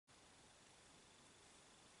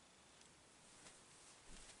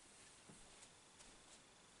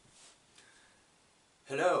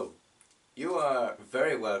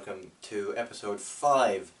very welcome to episode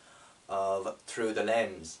 5 of Through the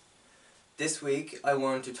Lens. This week I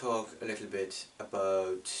want to talk a little bit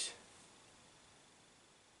about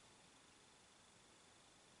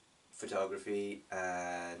photography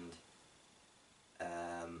and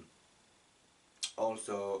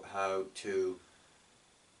also how to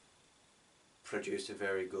produce a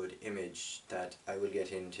very good image that I will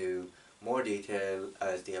get into more detail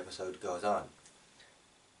as the episode goes on.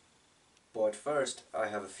 But first I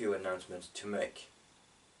have a few announcements to make.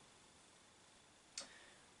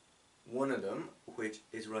 One of them, which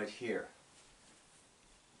is right here.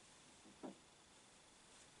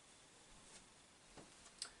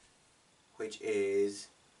 Which is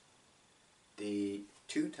the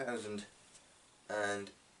 2019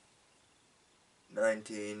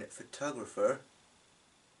 Photographer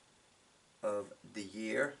of the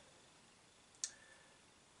Year.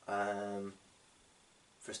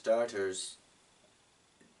 For starters,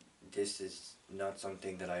 this is not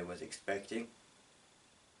something that I was expecting.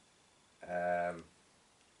 And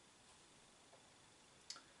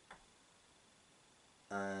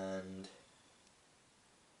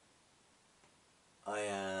I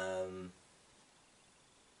am,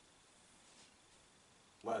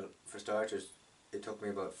 well, for starters, it took me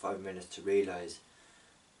about 5 minutes to realise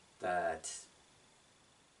that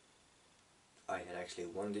I had actually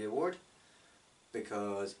won the award,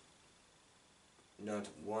 because not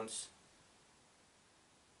once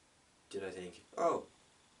did I think, oh,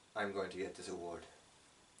 I'm going to get this award,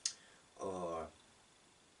 or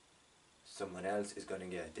someone else is going to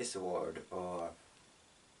get this award, or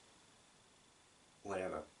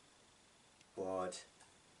whatever. But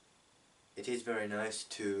it is very nice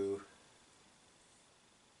to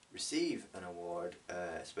receive an award,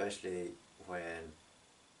 especially when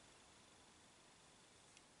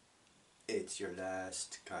it's your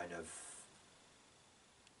last kind of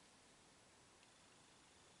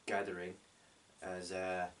gathering as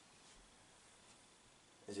a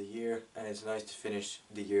year, and it's nice to finish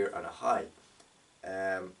the year on a high.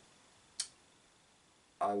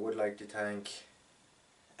 I would like to thank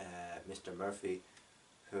Mr. Murphy,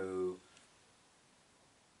 who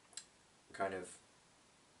kind of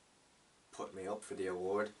put me up for the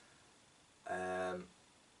award.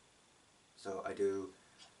 So I do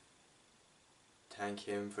thank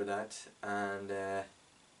him for that, and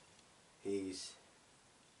he's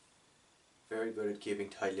very good at keeping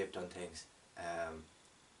tight-lipped on things.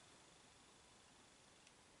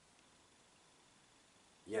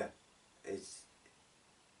 Yeah, it's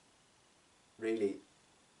really,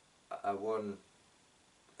 I won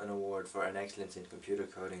an award for an excellence in computer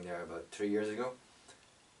coding there about 3 years ago,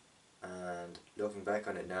 and looking back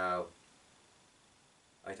on it now,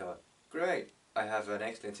 I thought, great, I have an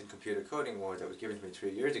excellence in computer coding award that was given to me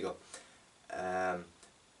 3 years ago.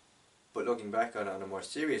 But looking back on it on a more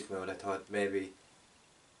serious note, I thought maybe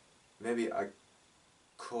I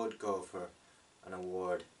could go for an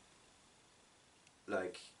award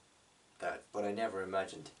like that, but I never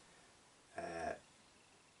imagined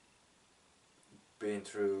being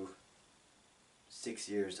through 6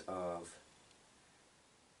 years of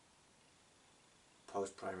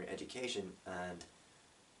post-primary education and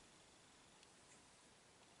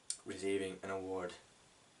receiving an award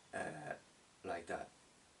like that.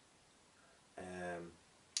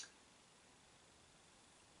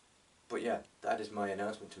 But yeah, that is my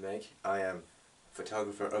announcement to make. I am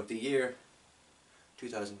Photographer of the Year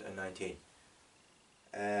 2019.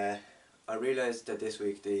 I realised that this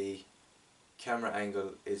week the camera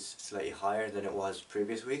angle is slightly higher than it was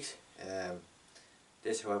previous weeks.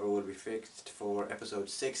 This, however, will be fixed for episode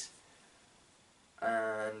 6,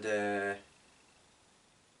 and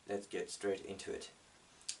let's get straight into it.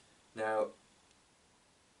 Now,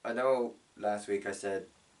 I know last week I said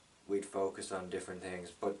we'd focus on different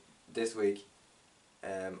things, but this week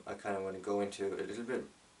I kind of want to go into a little bit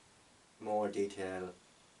more detail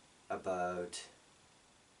about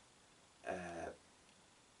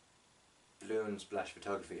balloon splash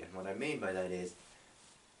photography, and what I mean by that is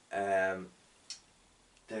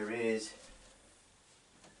there is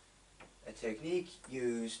a technique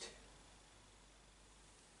used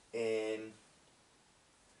in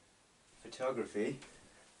photography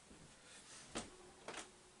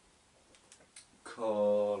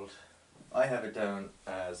called, I have it down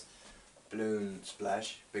as balloon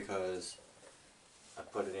splash because I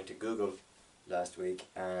put it into Google last week,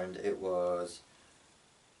 and it was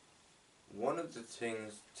one of the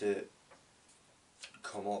things to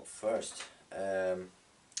come up first.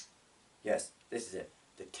 Yes, this is it.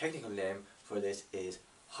 The technical name for this is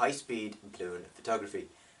high-speed balloon photography.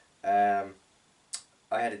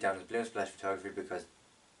 I had it down as balloon splash photography because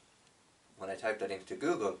when I typed that into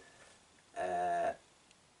Google,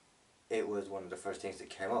 it was one of the first things that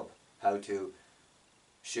came up. How to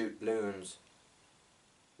shoot balloons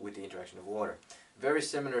with the interaction of water. Very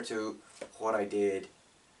similar to what I did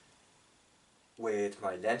with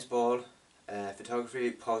my lens ball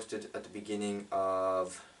photography, posted at the beginning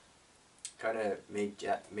of kind of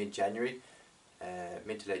mid-January,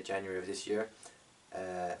 mid to late January of this year.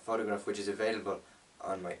 Photograph which is available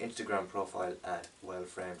on my Instagram profile at Well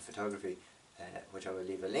Framed Photography, which I will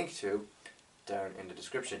leave a link to down in the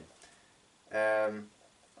description.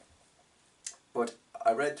 But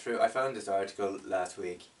I found this article last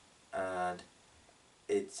week, and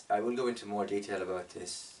I will go into more detail about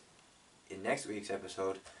this in next week's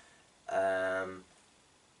episode.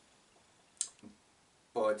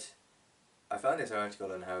 But I found this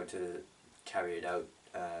article on how to carry it out,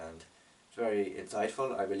 and it's very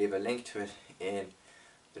insightful. I will leave a link to it in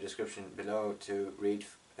the description below to read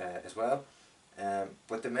as well.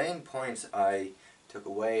 But the main points I took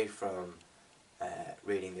away from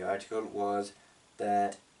reading the article was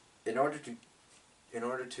that in order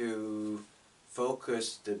to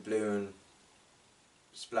focus the balloon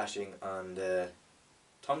splashing on the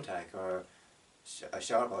thumbtack or a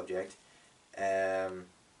sharp object,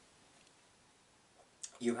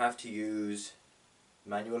 you have to use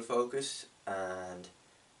manual focus and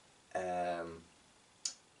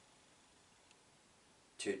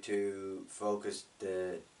to focus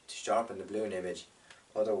to sharpen the balloon image.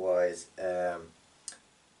 Otherwise,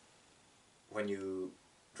 when you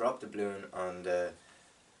drop the balloon on the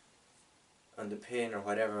pin or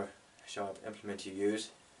whatever sharp implement you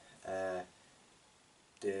use,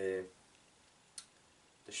 the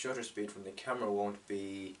shutter speed from the camera won't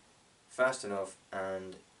be fast enough,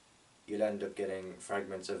 and you'll end up getting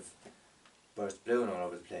fragments of burst balloon all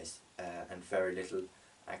over the place, and very little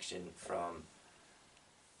action from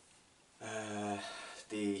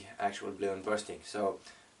the actual balloon bursting. So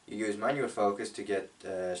you use manual focus to get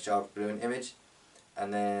a sharp balloon image,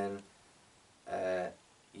 and then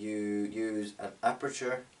you use an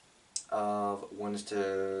aperture of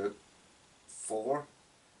 1:4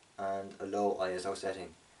 and a low ISO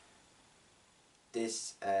setting.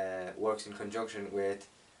 This works in conjunction with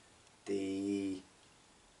the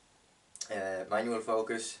manual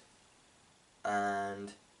focus,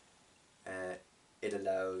 and it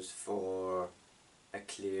allows for a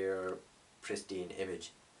clear, pristine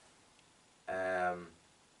image.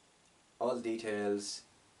 All the details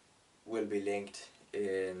will be linked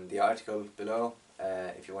in the article below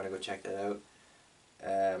if you want to go check that out.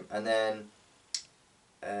 And then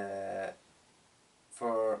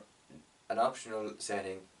for an optional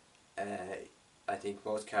setting, I think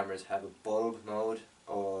most cameras have a bulb mode,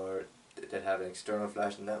 or that have an external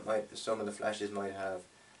flash, and some of the flashes might have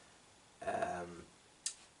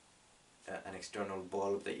an external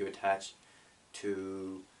bulb that you attach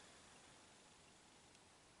to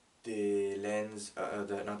the lens,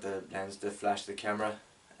 the flash of the camera.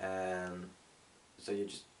 So you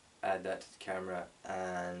just add that to the camera,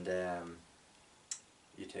 and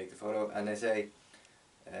you take the photo, and they say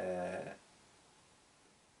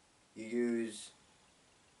you use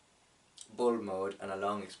bulb mode and a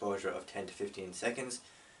long exposure of 10 to 15 seconds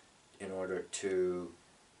in order to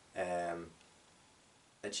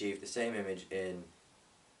achieve the same image in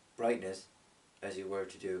brightness as you were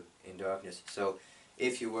to do in darkness. So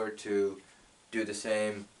if you were to do the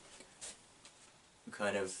same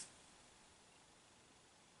kind of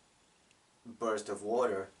burst of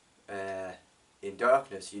water in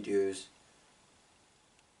darkness, you'd use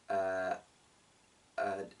a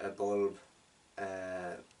bulb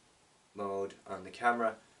mode on the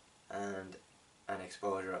camera and an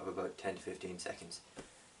exposure of about 10 to 15 seconds.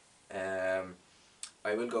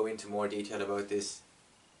 I will go into more detail about this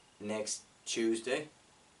next Tuesday,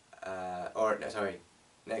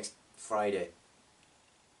 next Friday,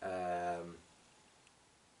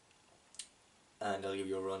 and I'll give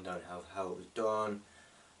you a rundown of how it was done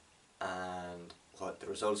and what the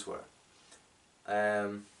results were.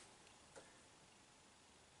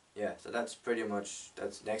 Yeah, so that's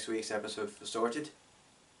next week's episode sorted,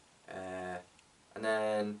 and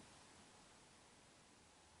then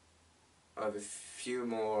I have a few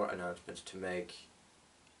more announcements to make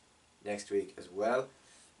next week as well,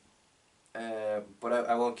 but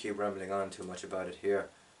I won't keep rambling on too much about it here.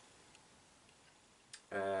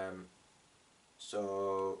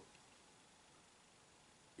 So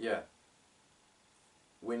yeah,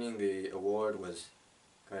 winning the award was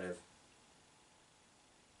kind of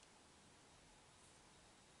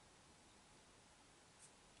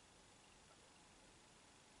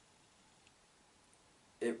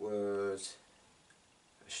it was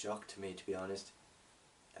a shock to me, to be honest,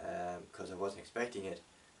 because I wasn't expecting it.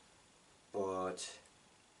 But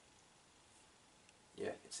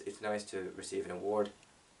yeah, it's nice to receive an award,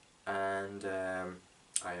 and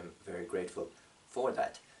I am very grateful for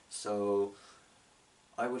that. So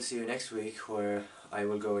I will see you next week, where I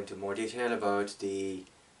will go into more detail about the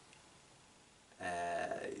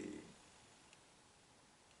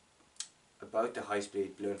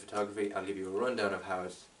high-speed balloon photography. I'll give you a rundown of how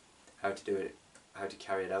to do it, how to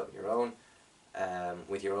carry it out on your own,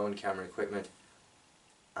 with your own camera equipment,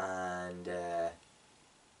 and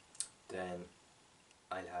then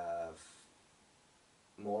I'll have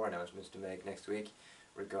more announcements to make next week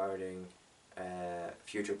regarding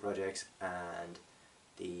future projects, and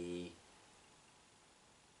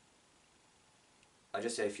I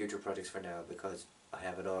just say future projects for now because I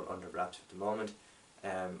have it all under wraps at the moment,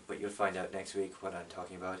 but you'll find out next week what I'm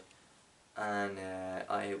talking about, and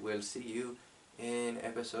I will see you in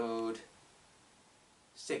episode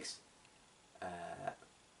 6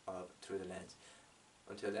 of Through the Lens.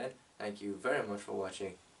 Until then, thank you very much for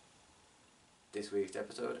watching this week's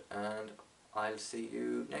episode, and I'll see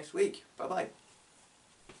you next week. Bye bye.